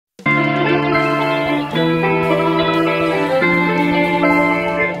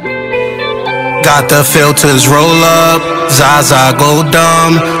Got the filters roll up, Zaza go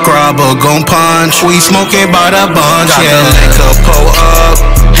dumb, Grubber gon' punch. We smoking by the bunch, got the liquor pull up,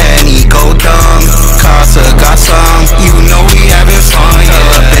 Henny go dumb, Casa got some, you know we having fun,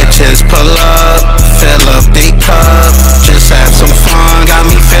 yeah. Bitches pull up, fill up they cup, just have some fun. Got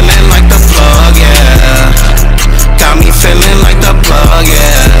me feeling like the plug, yeah. Got me feeling like the plug,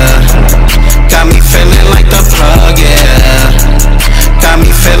 yeah. Got me feeling like the plug, yeah. Got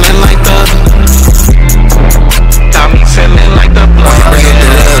me feeling like the. Got me feeling like the plug,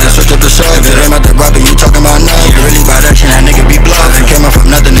 yeah. Then switch up the subject. It ain't about the robbery, you talking about nothing. You really about action, that nigga be bluffing. Came up from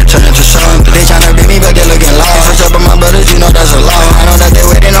nothing and turned into something. They tryna beat me, but they looking lost. Switch up with my brothers, you know that's a lot. I know that they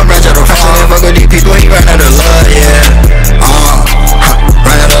waiting on branch out of phone. They fuck with these people, he ran out of love, yeah.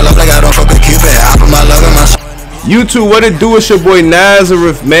 Ran out of love like I don't fuck with Cupid. I put my love in my. YouTube, what it do? It's your boy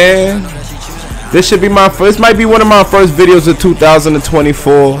Nazareth, man. This should be my first, might be one of my first videos of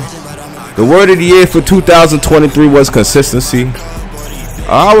 2024. The word of the year for 2023 was consistency.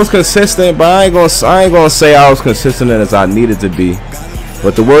 I was consistent, but I ain't gonna say I was consistent as I needed to be.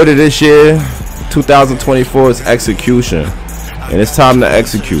 But the word of this year, 2024, is execution, and it's time to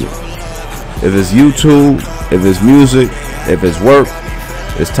execute. If it's YouTube, if it's music, if it's work,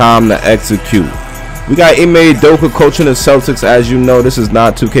 it's time to execute. We got Ime Udoka coaching the Celtics. As you know, this is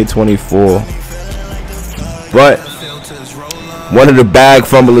not 2K24. But one of the bag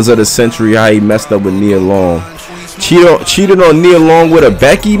fumblers of the century, how he messed up with Nia Long. Cheated on Nia Long with a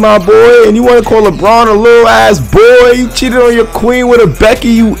Becky, my boy. And you want to call LeBron a little ass boy? You cheated on your queen with a Becky,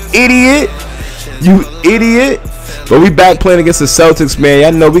 you idiot. You idiot. But we back playing against the Celtics, man.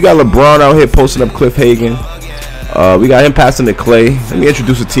 Y'all know we got LeBron out here posting up Cliff Hagan. We got him passing to Clay. Let me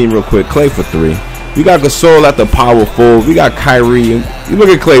introduce the team real quick. Clay for 3. We got Gasol at the power forward. We got Kyrie. You look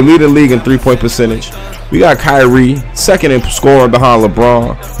at Clay, leading the league in 3-point percentage. We got Kyrie, second in scoring behind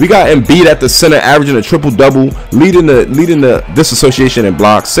LeBron. We got Embiid at the center, averaging a triple-double, leading the disassociation in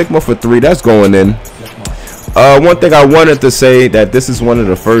blocks. Sigma for 3, that's going in. One thing I wanted to say that this is one of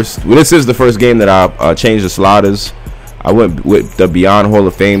the first. Well, this is the first game that I changed the sliders. I went with the Beyond Hall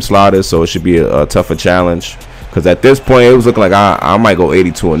of Fame sliders, so it should be a tougher challenge. Because at this point, it was looking like I might go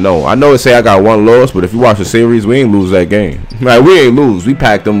 82-0. I know it say I got 1 loss, but if you watch the series, we ain't lose that game. Like, we ain't lose. We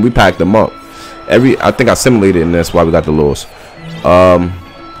packed them up. I think I simulated, and that's why we got the loss. But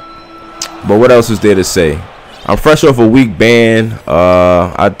what else is there to say? I'm fresh off a week ban.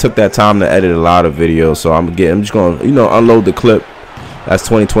 I took that time to edit a lot of videos, so I'm just gonna unload the clip. That's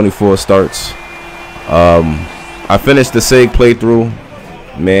 2024 starts. I finished the SIG playthrough.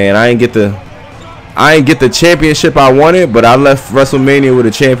 Man, I ain't get the championship I wanted, but I left WrestleMania with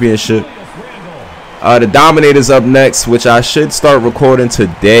a championship. The Dominator's up next, which I should start recording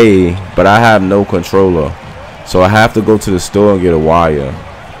today, but I have no controller, so I have to go to the store and get a wire.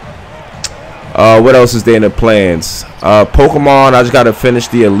 What else is there in the plans? Pokemon, I just got to finish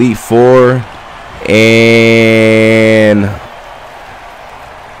the Elite Four and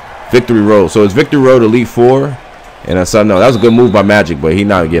Victory Road. So it's Victory Road, Elite Four, and I said no, that was a good move by Magic, but he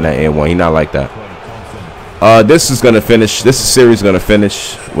not getting that N1. He not like that. This is gonna finish. This series is gonna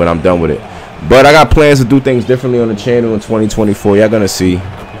finish when I'm done with it. But I got plans to do things differently on the channel in 2024. Y'all gonna see.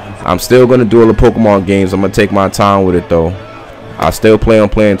 I'm still gonna do all the Pokemon games. I'm gonna take my time with it though. I still plan on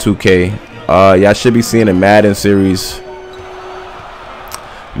playing 2K. Y'all should be seeing a Madden series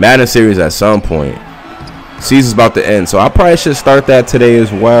at some point. Season's about to end, so I probably should start that today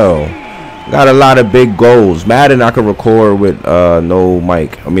as well. Got a lot of big goals. Madden I could record with no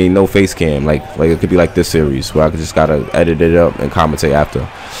mic. I mean no face cam. Like it could be like this series where I just gotta edit it up and commentate after.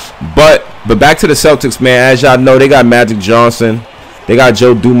 But back to the Celtics, man. As y'all know, they got Magic Johnson, they got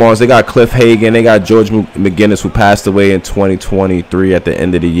Joe Dumars, they got Cliff Hagan, they got George McGinnis, who passed away in 2023 at the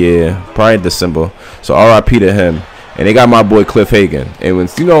end of the year, probably in December. So RIP to him. And they got my boy Cliff Hagan. And when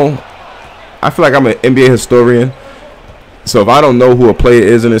I feel like I'm an NBA historian. So if I don't know who a player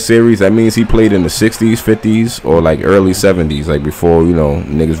is in a series, that means he played in the 60s, 50s, or like early 70s, like before,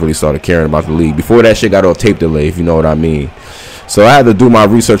 niggas really started caring about the league. Before that shit got on tape delay, if you know what I mean. So I had to do my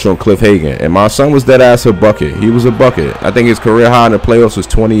research on Cliff Hagan, and my son was dead ass a bucket. He was a bucket. I think his career high in the playoffs was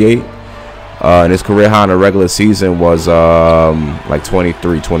 28, and his career high in the regular season was like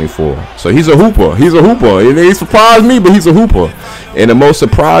 23, 24. So he's a hooper. He's a hooper. He surprised me, but he's a hooper. And the most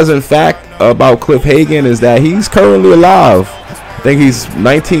surprising fact about Cliff Hagan is that he's currently alive. I think he's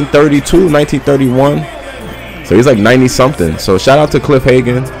 1932, 1931. So he's like 90 something. So shout out to Cliff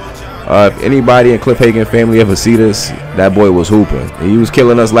Hagan. If anybody in Cliff Hagan family ever see this, that boy was hooping. He was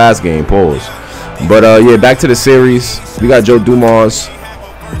killing us last game, pause. But yeah, back to the series. We got Joe Dumars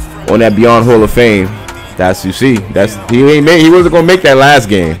on that Beyond Hall of Fame. He wasn't gonna make that last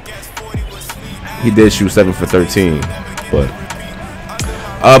game. He did shoot 7 for 13,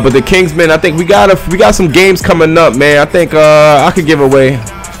 but the Kings, man, I think we got some games coming up, man. I think I could give away.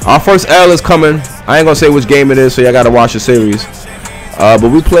 Our first L is coming. I ain't gonna say which game it is, so y'all gotta watch the series.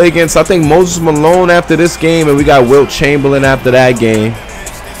 But we play against, I think, Moses Malone after this game, and we got Wilt Chamberlain after that game.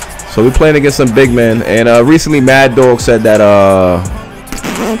 So we playing against some big men. And recently, Mad Dog said that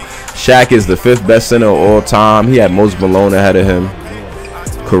Shaq is the 5th best center of all time. He had Moses Malone ahead of him,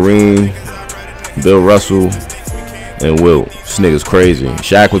 Kareem, Bill Russell, and Wilt. This nigga's crazy.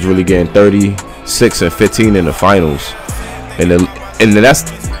 Shaq was really getting 36 and 15 in the finals, and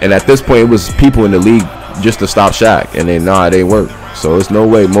at this point it was people in the league just to stop Shaq, and then it ain't work. So there's no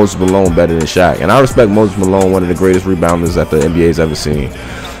way Moses Malone better than Shaq, and I respect Moses Malone, one of the greatest rebounders that the NBA's ever seen.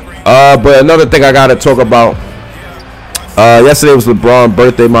 But another thing I gotta talk about. Yesterday was LeBron's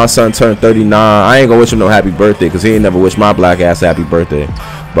birthday. My son turned 39. I ain't gonna wish him no happy birthday because he ain't never wished my black ass happy birthday.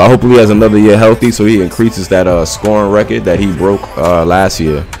 But hopefully he has another year healthy so he increases that scoring record that he broke last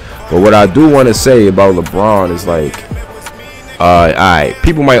year. But what I do want to say about LeBron is like, alright,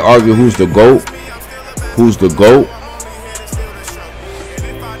 people might argue who's the GOAT,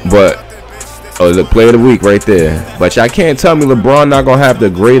 but the player of the week right there. But y'all can't tell me LeBron not gonna have the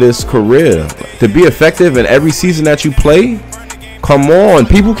greatest career. To be effective in every season that you play, come on,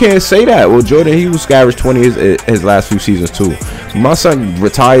 people can't say that. Well, Jordan, he was average 20 his last few seasons too. My son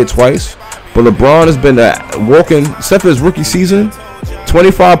retired twice, but LeBron has been walking, except for his rookie season,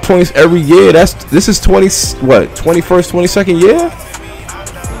 25 points every year. This is 21st, 22nd year.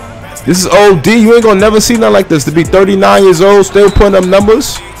 This is OD. You ain't gonna never see nothing like this. To be 39 years old, still putting up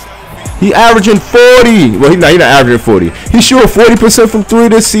numbers. He averaging 40. Well, he not averaging 40. He shooting 40% from 3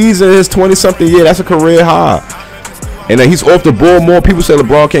 this season. His 20-something year. That's a career high. And then he's off the ball more. People say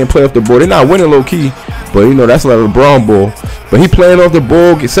LeBron can't play off the ball. They're not winning low key, but you know that's like a LeBron ball. But he playing off the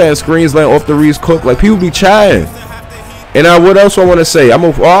ball, setting screens, letting off the Reese cook. Like people be chatting. And what else I want to say? I'm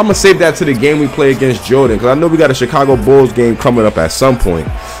gonna save that to the game we play against Jordan, because I know we got a Chicago Bulls game coming up at some point.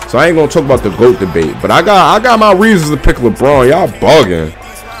 So I ain't gonna talk about the GOAT debate. But I got my reasons to pick LeBron. Y'all bugging.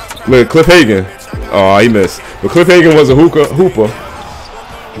 Look, Cliff Hagan. Oh, he missed. But Cliff Hagan was a hooper.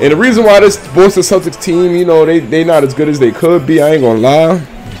 And the reason why this Boston Celtics team, you know, they not as good as they could be, I ain't gonna lie.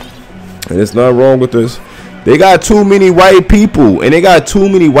 And there's nothing wrong with this. They got too many white people. And they got too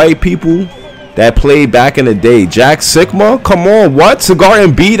many white people that played back in the day. Jack Sigma? Come on, what? Cigar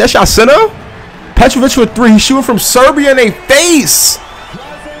and B? That's y'all center? Petrovic with 3. He's shooting from Serbia in their face.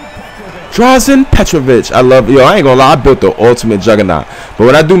 Drazen Petrovic. I love, I ain't gonna lie, I built the ultimate juggernaut. But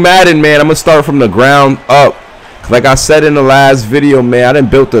when I do Madden, man, I'm gonna start from the ground up. Like I said in the last video, man, I done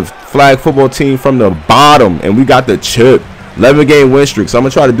built the flag football team from the bottom, and we got the chip. 11-game win streak. So I'm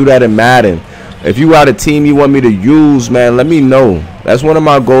gonna try to do that in Madden. If you got a team you want me to use, man, let me know. That's one of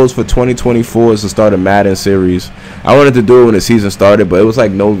my goals for 2024 is to start a Madden series. I wanted to do it when the season started, but it was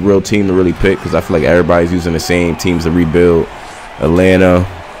like no real team to really pick because I feel like everybody's using the same teams to rebuild. Atlanta,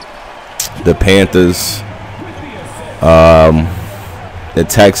 the Panthers, the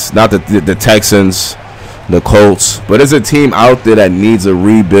Texans, the Colts. But there's a team out there that needs a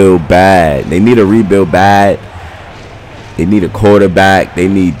rebuild bad. They need a rebuild bad. They need a quarterback. They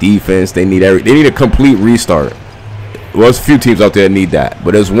need defense. They need they need a complete restart. Well, there's a few teams out there that need that,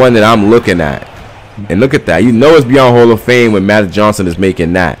 but there's one that I'm looking at. And look at that. You know it's beyond Hall of Fame when Magic Johnson is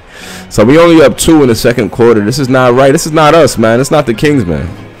making that. So we only up 2 in the second quarter. This is not right. This is not us, man. It's not the Kings, man.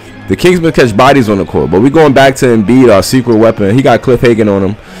 The Kingsmen catch bodies on the court. But we going back to Embiid, our secret weapon. He got Cliff Hagan on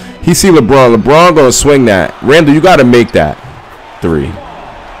him. He see LeBron. LeBron going to swing that. Randall, you got to make that 3.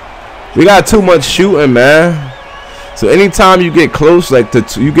 We got too much shooting, man. So anytime you get close, like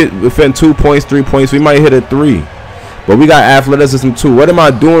you get within 2 points, 3 points, we might hit a 3. But we got athleticism too. What am I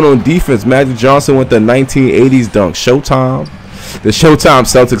doing on defense? Magic Johnson with the 1980s dunk. Showtime. The Showtime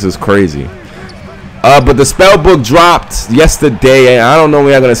Celtics is crazy. But the spell book dropped yesterday. And I don't know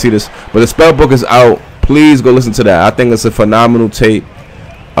when y'all gonna see this, but the spell book is out. Please go listen to that. I think it's a phenomenal tape.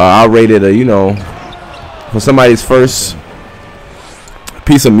 I rated it, for somebody's first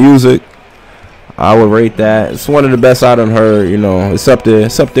piece of music. I would rate that. It's one of the best I done heard. It's up there.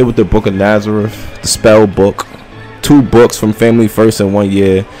 It's up there with the Book of Nazareth, the spell book. 2 books from Family First in 1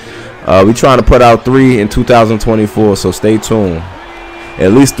 year. We trying to put out 3 in 2024, so stay tuned.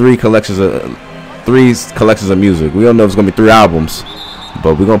 At least 3 collections of music. We don't know if it's gonna be 3 albums,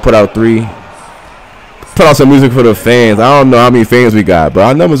 but we're gonna put out 3. Put out some music for the fans. I don't know how many fans we got, but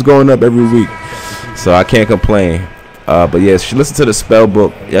our numbers going up every week, so I can't complain. But yeah, listen to the spell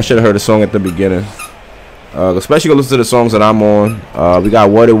book. Y'all should have heard the song at the beginning. Especially go listen to the songs that I'm on. We got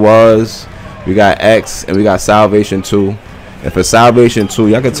What It Was. We got X, and we got Salvation 2. And for Salvation 2,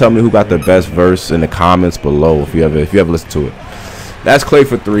 y'all can tell me who got the best verse in the comments below if you ever listen to it. That's Clay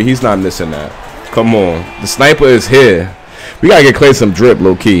for 3. He's not missing that. Come on. The sniper is here. We gotta get Clay some drip,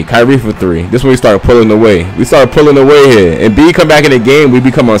 low key. Kyrie for 3. This is when we start pulling away. We start pulling away here. And B come back in the game, we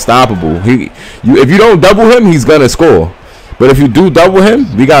become unstoppable. If you don't double him, he's gonna score. But if you do double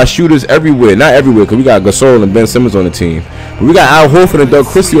him, we got shooters everywhere. Not everywhere, because we got Gasol and Ben Simmons on the team. But we got Al Horford and Doug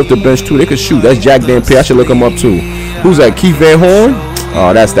Christie off the bench too. They can shoot. That's Jack Dampier. I should look him up too. Who's that? Keith Van Horn?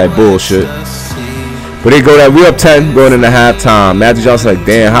 Oh, that's that bullshit. But they go that we up 10 going into halftime. Magic Johnson like,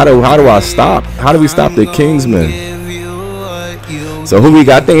 damn, how do I stop? How do we stop the Kingsmen? So who we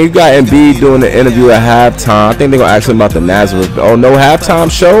got? I think we got Embiid doing the interview at halftime. I think they're gonna ask him about the Nazareth. Oh, no halftime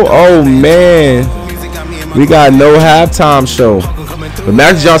show? Oh man. We got no halftime show. But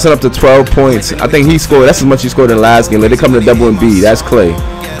Magic Johnson up to 12 points. I think he scored. That's as much he scored in the last game. They come to double Embiid. That's Clay.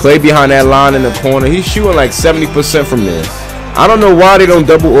 Clay behind that line in the corner. He's shooting like 70% from there. I don't know why they don't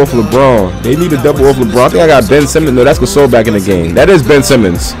double off LeBron. They need to double off LeBron. I think I got Ben Simmons. No, that's Gasol back in the game. That is Ben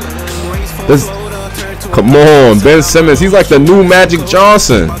Simmons. Come on, Ben Simmons. He's like the new Magic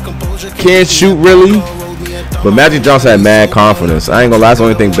Johnson. Can't shoot really. But Magic Johnson had mad confidence. I ain't gonna lie, that's the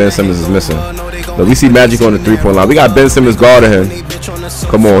only thing Ben Simmons is missing. But we see Magic on the 3-point line. We got Ben Simmons guarding him.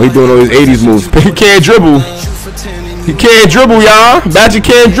 Come on, he doing all these 80s moves. He can't dribble. He can't dribble, y'all. Magic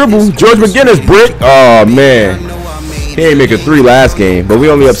can't dribble. George McGinnis brick. Oh man. He ain't make a 3 last game, but we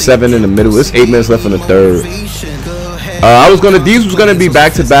only up 7 in the middle. There's 8 minutes left in the third. These was gonna be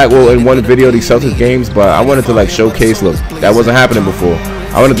back to back. Well, in one video, these Celtics games, but I wanted to like showcase. Look, that wasn't happening before.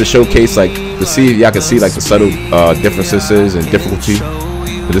 I wanted to showcase like to see y'all can see like the subtle differences and difficulty.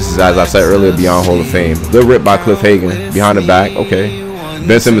 But this is, as I said earlier, beyond Hall of Fame. Good rip by Cliff Hagan behind the back. Okay,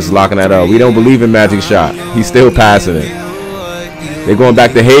 Ben Simmons is locking that up. We don't believe in Magic's shot. He's still passing it. They're going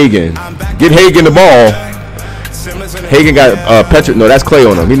back to Hagan. Get Hagan the ball. Hagan got Petra. No, that's Clay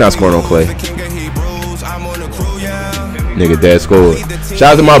on him. He's not scoring on Clay. Nigga dead scored.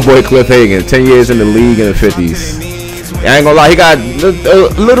 Shout out to my boy Cliff Hagan. 10 years in the league in the 50s. I ain't gonna lie, he got a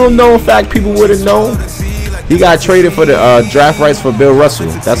little known fact people wouldn't know. He got traded for the draft rights for Bill Russell.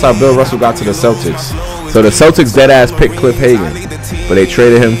 That's how Bill Russell got to the Celtics. So the Celtics dead ass picked Cliff Hagan, but they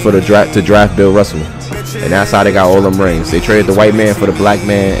traded him for the draft Bill Russell, and that's how they got all them rings. They traded the white man for the black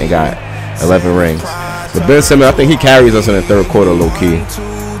man and got 11 rings. But Ben Simmons, I think he carries us in the third quarter low key.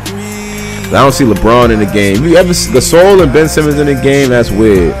 I don't see LeBron in the game. You ever see Gasol and Ben Simmons in the game? That's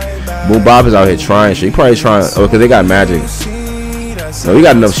weird. Boom Bob is out here trying shit. He probably trying. Oh, because they got Magic. No, we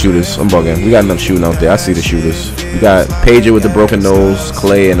got enough shooters. I'm bugging. We got enough shooting out there. I see the shooters. We got Pager with the broken nose,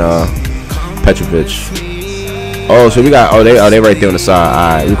 Clay and Petrovic. Oh, so we got. Oh, they right there on the side.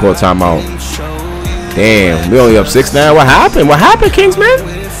 All right, we call timeout. Damn, we only up 6 now. What happened? What happened, Kingsman?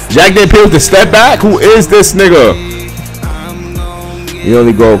 Jack Dampier with the step back. Who is this nigga? We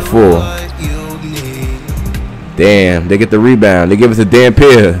only go up 4. Damn, they get the rebound. They give it to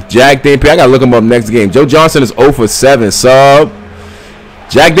Dampier. Jack Dampier. I gotta look him up next game. Joe Johnson is 0 for 7. Sub.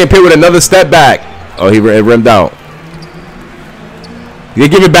 Jack Dampier with another step back. Oh, he rimmed out. They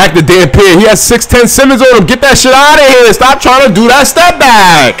give it back to Dampier. He has 6'10" Simmons on him. Get that shit out of here. Stop trying to do that step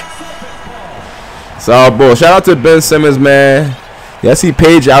back. So, boy, shout out to Ben Simmons, man. Yeah, I see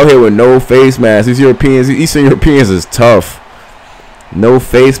Paige out here with no face mask. These Europeans, Eastern Europeans is tough. No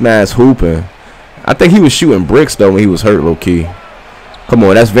face mask hooping. I think he was shooting bricks, though, when he was hurt, low-key. Come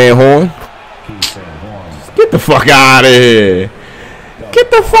on, that's Van Horn. Get the fuck out of here.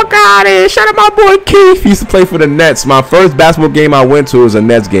 Get the fuck out of here. Shout out my boy Keith. He used to play for the Nets. My first basketball game I went to was a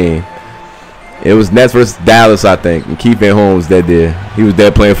Nets game. It was Nets versus Dallas, I think. And Keith Van Horn was dead there. He was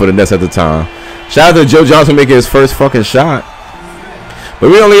dead playing for the Nets at the time. Shout out to Joe Johnson making his first fucking shot. But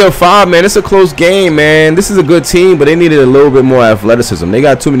we only have 5, man. It's a close game, man. This is a good team, but they needed a little bit more athleticism. They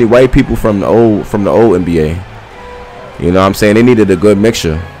got too many white people from the old NBA. You know what I'm saying? They needed a good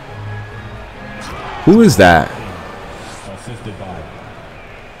mixture. Who is that?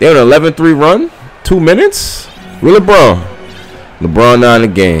 They on an 11-3 run? 2 minutes? Where LeBron? LeBron not in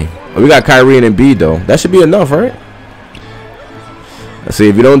the game. Oh, we got Kyrie and Embiid, though. That should be enough, right? Let's see.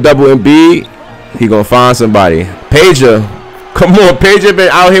 If you don't double Embiid, he going to find somebody. Pager. Come on, Pager been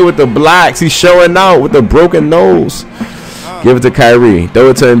out here with the blacks. He's showing out with the broken nose. Give it to Kyrie. Throw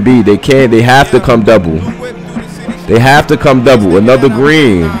it to Embiid. They can't. They have to come double. They have to come double. Another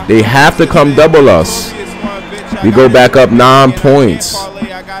green. They have to come double us. We go back up 9 points.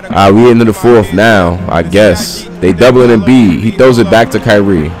 We into the 4th now, I guess. They doubling Embiid. He throws it back to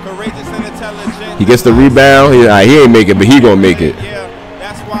Kyrie. He gets the rebound. He ain't make it, but he gonna make it.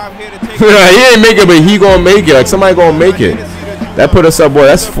 He ain't make it, but he gonna make it. Like somebody gonna make it. That put us up, boy.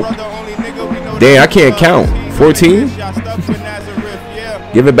 That's damn. I can't count. 14?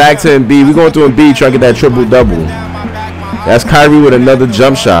 Give it back to Embiid. We going through Embiid trying to get that triple-double. That's Kyrie with another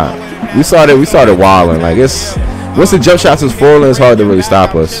jump shot. We started wilding. Like, once the jump shots is falling, it's hard to really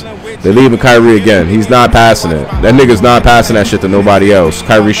stop us. They're leaving Kyrie again. He's not passing it. That nigga's not passing that shit to nobody else.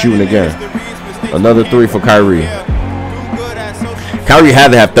 Kyrie shooting again. Another 3 for Kyrie. Kyrie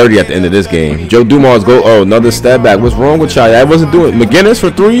had to have 30 at the end of this game. Joe Dumars go. Oh, another step back. What's wrong with y'all? I wasn't doing McGinnis for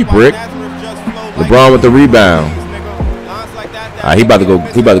 3. Brick. LeBron with the rebound. He about to go.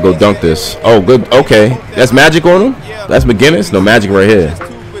 He about to go dunk this. Oh, good. Okay, that's Magic on him. That's McGinnis. No, Magic right here.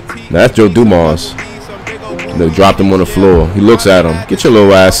 No, that's Joe Dumars. They dropped him on the floor. He looks at him. Get your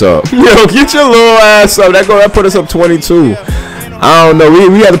little ass up. Yo, get your little ass up. That put us up 22. I don't know.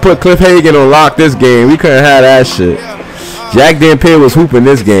 We had to put Cliff Hagan on lock this game. We couldn't have that shit. Jack Dampier was hooping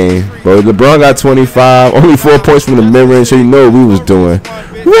this game. But LeBron got 25. Only 4 points from the mid-range, so you know what we was doing.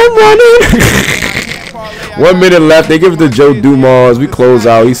 We're running. 1 minute left. They give it to Joe Dumars. We close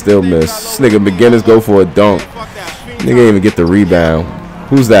out. He still missed. This nigga McGinnis go for a dunk. Nigga didn't even get the rebound.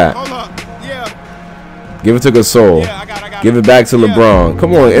 Who's that? Give it to Gasol. Give it back to LeBron.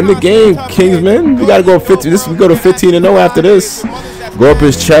 Come on, in the game, Kingsman. We gotta go 50. We go to 15-0 after this. Go up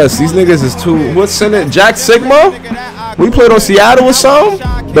his chest. These niggas is too. What's in it? Jack Sigma. We played on Seattle or something.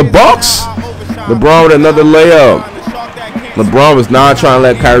 The Bucks. LeBron with another layup. LeBron was not trying to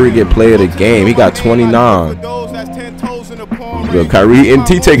let Kyrie get play of the game. He got 29. Yo, Kyrie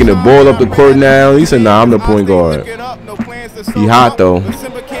NT taking the ball up the court now. He said, "Nah, I'm the point guard." He hot though.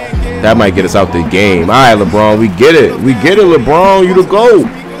 That might get us out the game. All right, LeBron, we get it. We get it, LeBron. You the GOAT.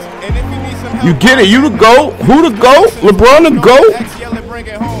 You get it. You the GOAT. Who the GOAT? LeBron the GOAT.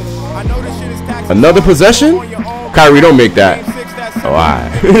 Another possession? Kyrie, don't make that. Oh, all right.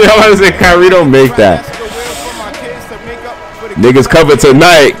 I want to say Kyrie, don't make that. Niggas covered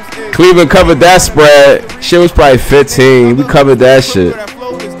tonight. Cleveland covered that spread. Shit was probably 15. We covered that shit.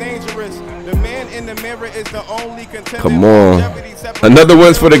 Come on. Another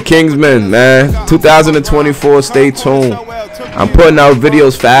one's for the Kingsmen, man. 2024, stay tuned. I'm putting out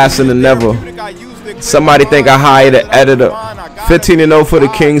videos faster than ever. Somebody think I hired an editor. 15-0 for the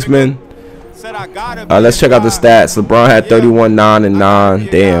Kingsmen. Let's check out the stats. LeBron had 31, 9, and 9.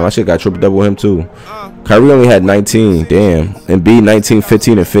 Damn, I should have got triple-double with him too. Kyrie only had 19. Damn. Embiid 19,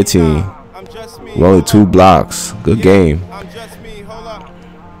 15, and 15. We're only 2 blocks. Good game.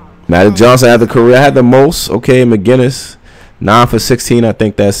 Magic Johnson had the career. I had the most. Okay, McGinnis. 9 for 16, I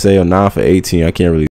think that's say, or 9 for 18. I can't really